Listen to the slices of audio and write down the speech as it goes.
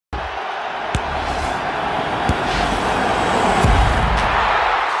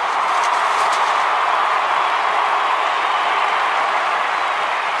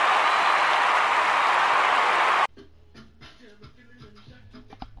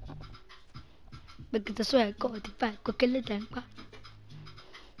Because I swear, God, if I could kill it, then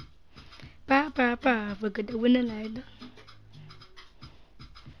we're gonna win a line.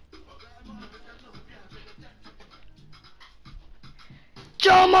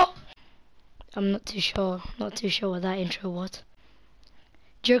 Jomo! I'm not too sure what that intro was.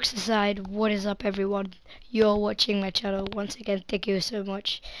 Jokes aside, what is up everyone? You're watching my channel. Once again, thank you so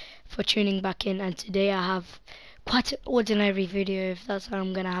much for tuning back in, and today I have quite an ordinary video, if that's how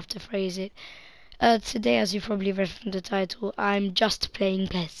I'm gonna have to phrase it. Today, as you probably read from the title, I'm just playing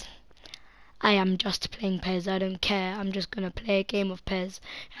PES. I am just playing PES. I don't care. I'm just gonna play a game of PES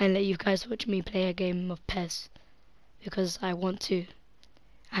and let you guys watch me play a game of PES because I want to,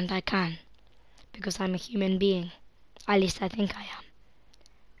 and I can, because I'm a human being. At least I think I am.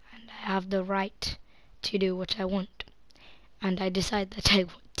 And I have the right to do what I want. And I decide that I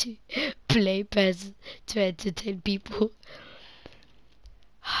want to play PES to entertain people.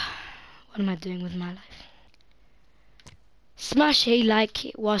 What am I doing with my life? Smash a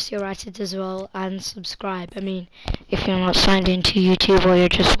like whilst you're at it as well, and subscribe. I mean, if you're not signed into YouTube or you're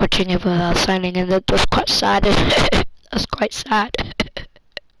just watching it without signing in, that's quite sad. That's quite sad.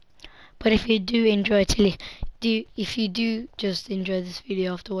 But if you do enjoy it, if you do just enjoy this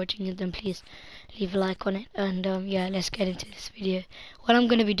video after watching it, then please leave a like on it. And yeah, let's get into this video. What I'm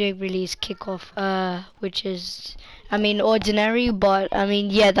gonna be doing really is kickoff, which is, I mean, ordinary, but I mean,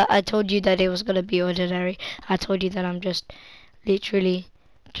 yeah, that I told you that it was gonna be ordinary. I told you that I'm just literally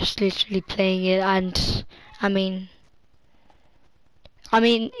playing it, and I mean,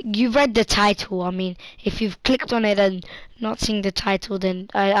 you read the title. I mean, if you've clicked on it and not seen the title, then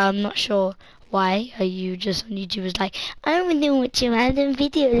I'm not sure why. You just on YouTube was like, I don't know what your random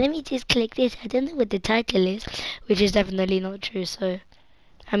video, let me just click this. I don't know what the title is, which is definitely not true. So,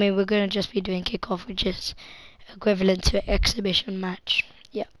 I mean, we're gonna just be doing kickoff, which is equivalent to an exhibition match.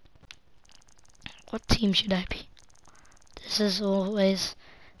 Yeah. What team should I be? This is always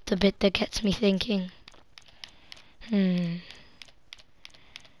the bit that gets me thinking.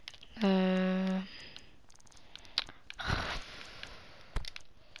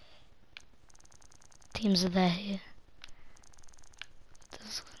 Teams are there here.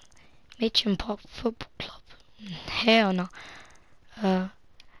 Mitcham Park Football Club. Hell no.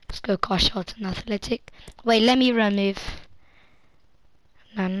 Let's go Carshalton Athletic. Wait, let me remove.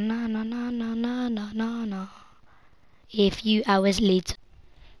 Na na na na na na na na na. A few hours later.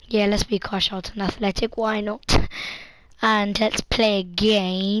 Yeah, let's be Carshalton Athletic. Why not? And let's play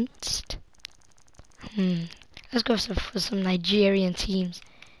against. Let's go for some Nigerian teams.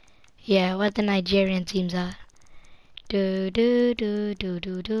 Yeah, what the Nigerian teams are. Where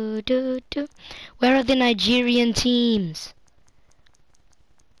are the Nigerian teams?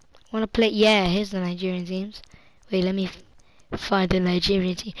 Wanna play? Yeah, here's the Nigerian teams. Wait, let me find the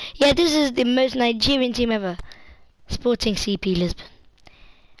Nigerian team. Yeah, this is the most Nigerian team ever. Sporting CP Lisbon.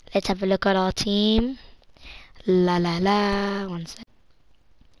 Let's have a look at our team. La la la. One sec.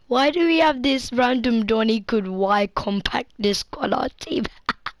 Why do we have this random Donny could Y compact disc on our team?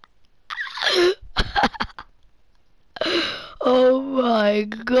 Oh my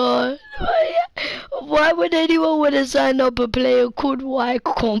god. Why would anyone want to sign up a player called Y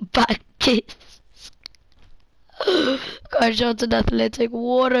compact disc? Carshalton Athletic,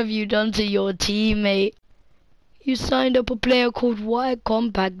 what have you done to your teammate? You signed up a player called Y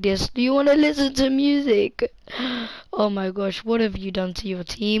compact disc. Do you want to listen to music? Oh my gosh, what have you done to your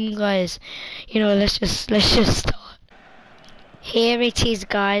team, guys? You know, let's just start. Here it is,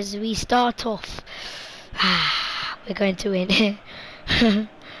 guys. We start off. We're going to win.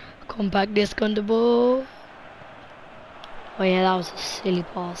 Compact disc on the ball. Oh yeah, that was a silly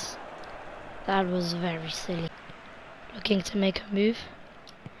pass. That was very silly. Looking to make a move.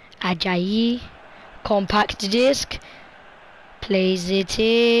 Ajayi. Compact disc. Plays it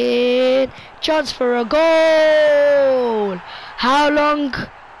in. Chance for a goal. How long?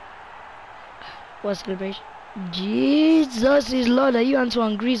 What celebration? Jesus is Lord. Are you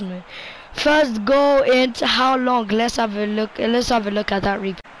Antoine Griezmann? First goal into how long? Let's have a look. Let's have a look at that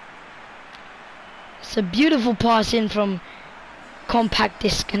replay. It's a beautiful pass in from compact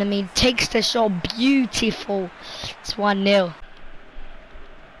disc, and I mean takes the shot beautiful. It's 1-0.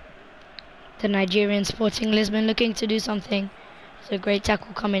 The Nigerian Sporting Lisbon looking to do something. It's a great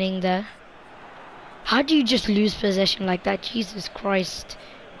tackle coming in there. How do you just lose possession like that? Jesus Christ.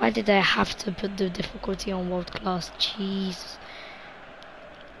 Why did I have to put the difficulty on world class? Jesus.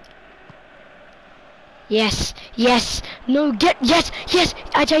 Yes, yes, no, yes,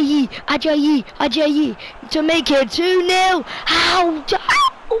 Ajayi, to make it 2-0. How?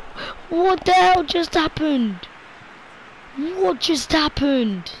 What the hell just happened? What just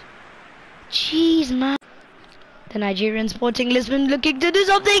happened? Jeez, man. The Nigerian Sporting Lisbon looking to do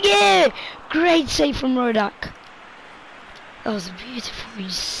something here. Great save from Rodak. That was a beautiful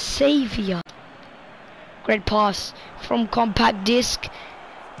save here. Great pass from Compact Disc.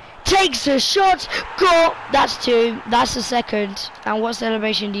 Takes a shot. Goal. That's two. That's the second. And what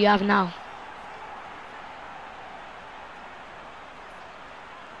celebration do you have now?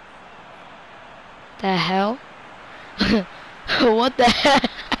 The hell? What the hell?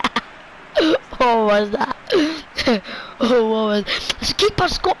 What was that? Oh, what was? So keeper,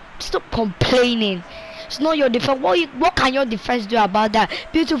 stop complaining. It's not your defense. What can your defense do about that?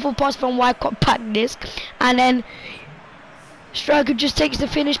 Beautiful pass from wide Compact Disc, and then striker just takes the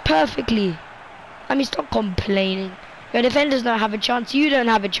finish perfectly. I mean, stop complaining. Your defenders don't have a chance. You don't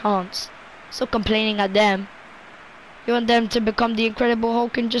have a chance. Stop complaining at them. You want them to become the Incredible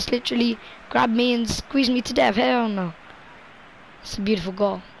Hulk and just literally grab me and squeeze me to death? Hell no. It's a beautiful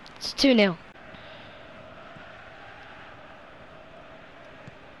goal. It's 2-0.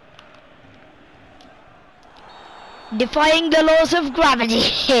 Defying the laws of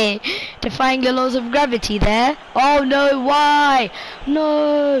gravity. Defying the laws of gravity there. Oh no, why?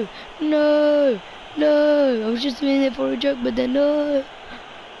 No, no, no. I was just doing it for a joke, but then no.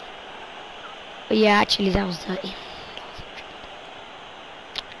 But yeah, actually that was dirty.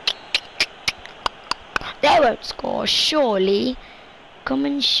 They won't score, surely. Come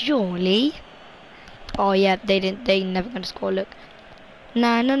on, surely. Oh yeah, they never gonna score, look.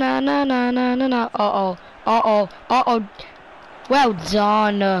 Na na na na na na na na. Uh oh. Well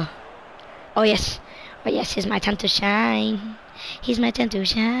done. Oh yes, here's my time to shine. Here's my time to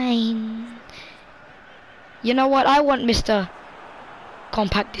shine. You know what? I want Mr.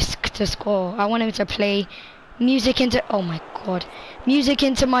 Compact Disc to score. I want him to play music into, oh my god, music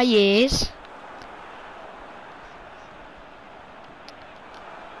into my ears.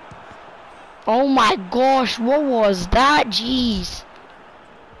 Oh my gosh, what was that? Jeez.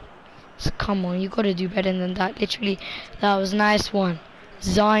 So come on, you gotta do better than that. Literally, that was a nice one.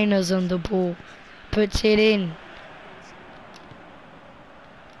 Zainer's on the ball. Puts it in.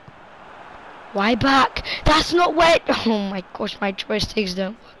 Why back? That's not wet. Oh my gosh, my joysticks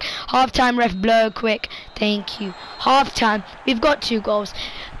don't work. Half-time, ref, blow quick. Thank you. Half-time, we've got 2 goals.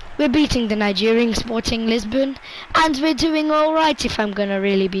 We're beating the Nigerian Sporting Lisbon, and we're doing all right, if I'm gonna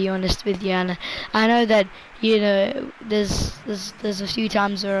really be honest with you. And I know that, you know, there's a few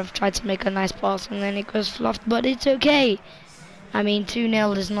times where I've tried to make a nice pass and then it goes fluffed, but it's okay. I mean,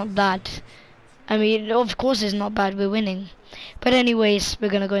 2-0 is not bad. I mean, of course it's not bad, we're winning. But anyways, we're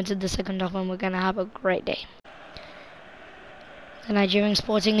gonna go into the second half and we're gonna have a great day. The Nigerian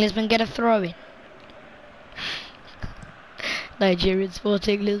Sporting Lisbon get a throw in. Nigerian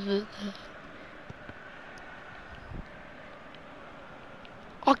Sporting Lisbon.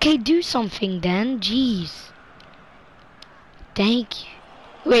 Okay, do something then. Jeez. Thank you.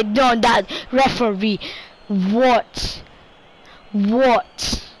 Wait, no, that referee. What?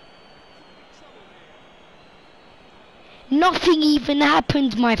 What? Nothing even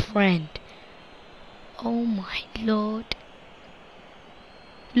happened, my friend. Oh my lord.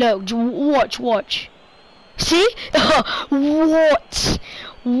 Look, watch. See? What?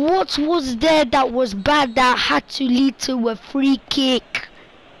 What was there that was bad that had to lead to a free kick?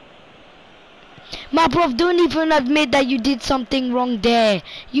 My bro, don't even admit that you did something wrong there.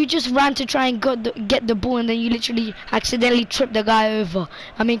 You just ran to try and get the ball and then you literally accidentally tripped the guy over.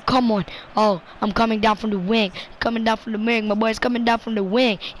 I mean, come on. Oh, I'm coming down from the wing. Coming down from the wing. My boy's coming down from the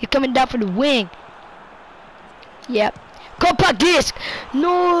wing. He's coming down from the wing. Yep. Compact Disc.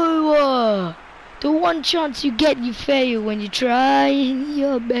 No. The one chance you get, you fail when you try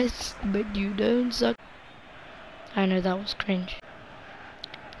your best, but you don't suck. I know that was cringe.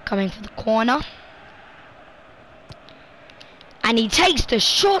 Coming for the corner. And he takes the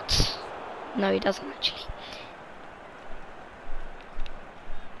shot. No, he doesn't actually.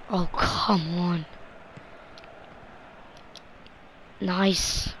 Oh, come on.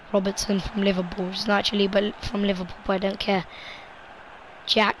 Nice. Robertson from Liverpool. It's not actually but from Liverpool, but I don't care.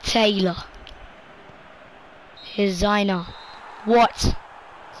 Jack Taylor. Here's Zaina. What?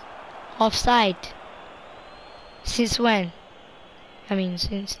 Offside. Since when? I mean,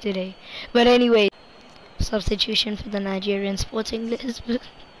 since today. But anyway, substitution for the Nigerian Sporting Lisbon.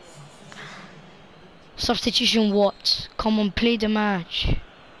 Substitution what? Come on, play the match.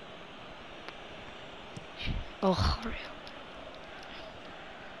 Oh, hurry up.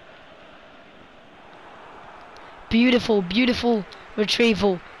 Beautiful, beautiful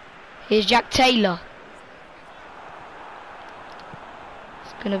retrieval. Here's Jack Taylor.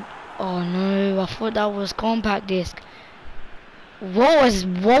 It's gonna... Oh no, I thought that was Compact Disc.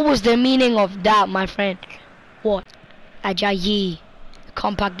 What was the meaning of that, my friend? What? Ajayi.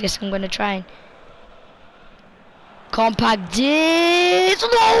 Compact disc. I'm gonna try and compact disc.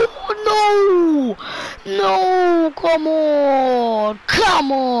 No, no, come on,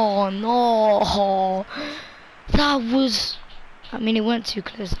 no. That was. I mean, it went too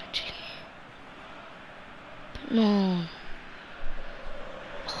close actually. But no.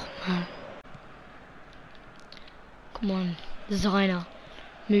 Oh man. Come on, designer.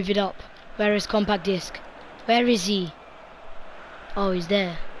 Move it up. Where is compact disc? Where is he? Oh, he's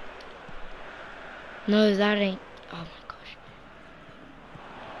there. No, that ain't. Oh my gosh.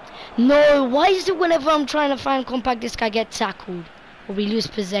 No, why is it whenever I'm trying to find compact disc I get tackled? Or we lose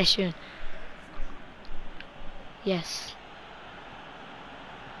possession? Yes.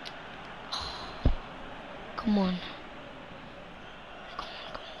 Come on. Come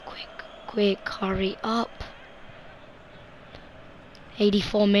on, quick, hurry up.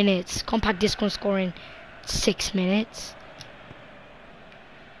 84 minutes. Compact disc can score in 6 minutes.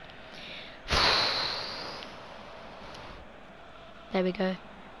 There we go.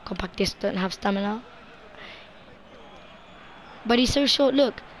 Compact disc don't have stamina. But he's so short,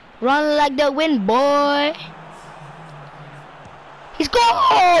 look. Run like the wind, boy. He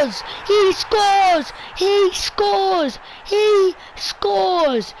scores! He scores! He scores! He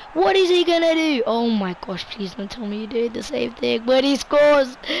scores! What is he gonna do? Oh my gosh, please don't tell me you did the same thing. But he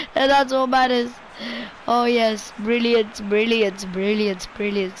scores! And that's what matters. Oh yes, brilliant. The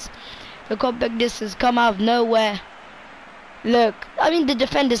compact disc has come out of nowhere. Look, I mean the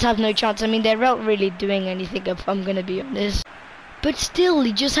defenders have no chance. I mean they're not really doing anything if I'm gonna be honest. But still,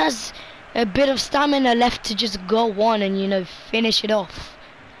 he just has a bit of stamina left to just go on and, you know, finish it off.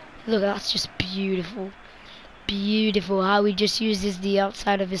 Look, that's just beautiful. Beautiful how he just uses the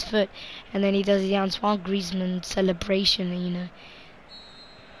outside of his foot and then he does the Antoine Griezmann celebration, you know.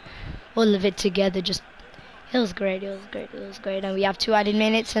 All of it together just... It was great. And we have 2 added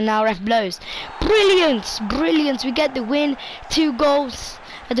minutes and now ref blows. Brilliant. We get the win. 2 goals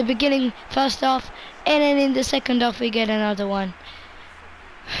at the beginning, first half. And then in the second half we get another one.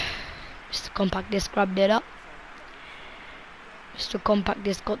 Mr. Compact Disc grabbed it up. Mr. Compact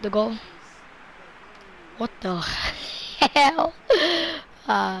Disc got the goal. What the hell?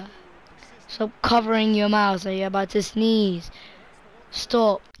 Stop covering your mouth. Are you about to sneeze?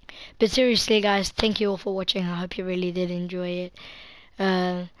 Stop. But seriously guys, thank you all for watching. I hope you really did enjoy it.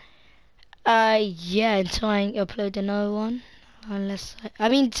 Yeah, until I upload another one. Unless I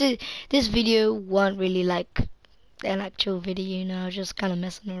mean this video weren't really like an actual video, you know. I was just kind of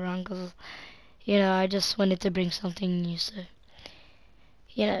messing around because, you know, I just wanted to bring something new, so,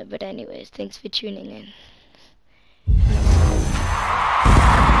 you know. But anyways, thanks for tuning in.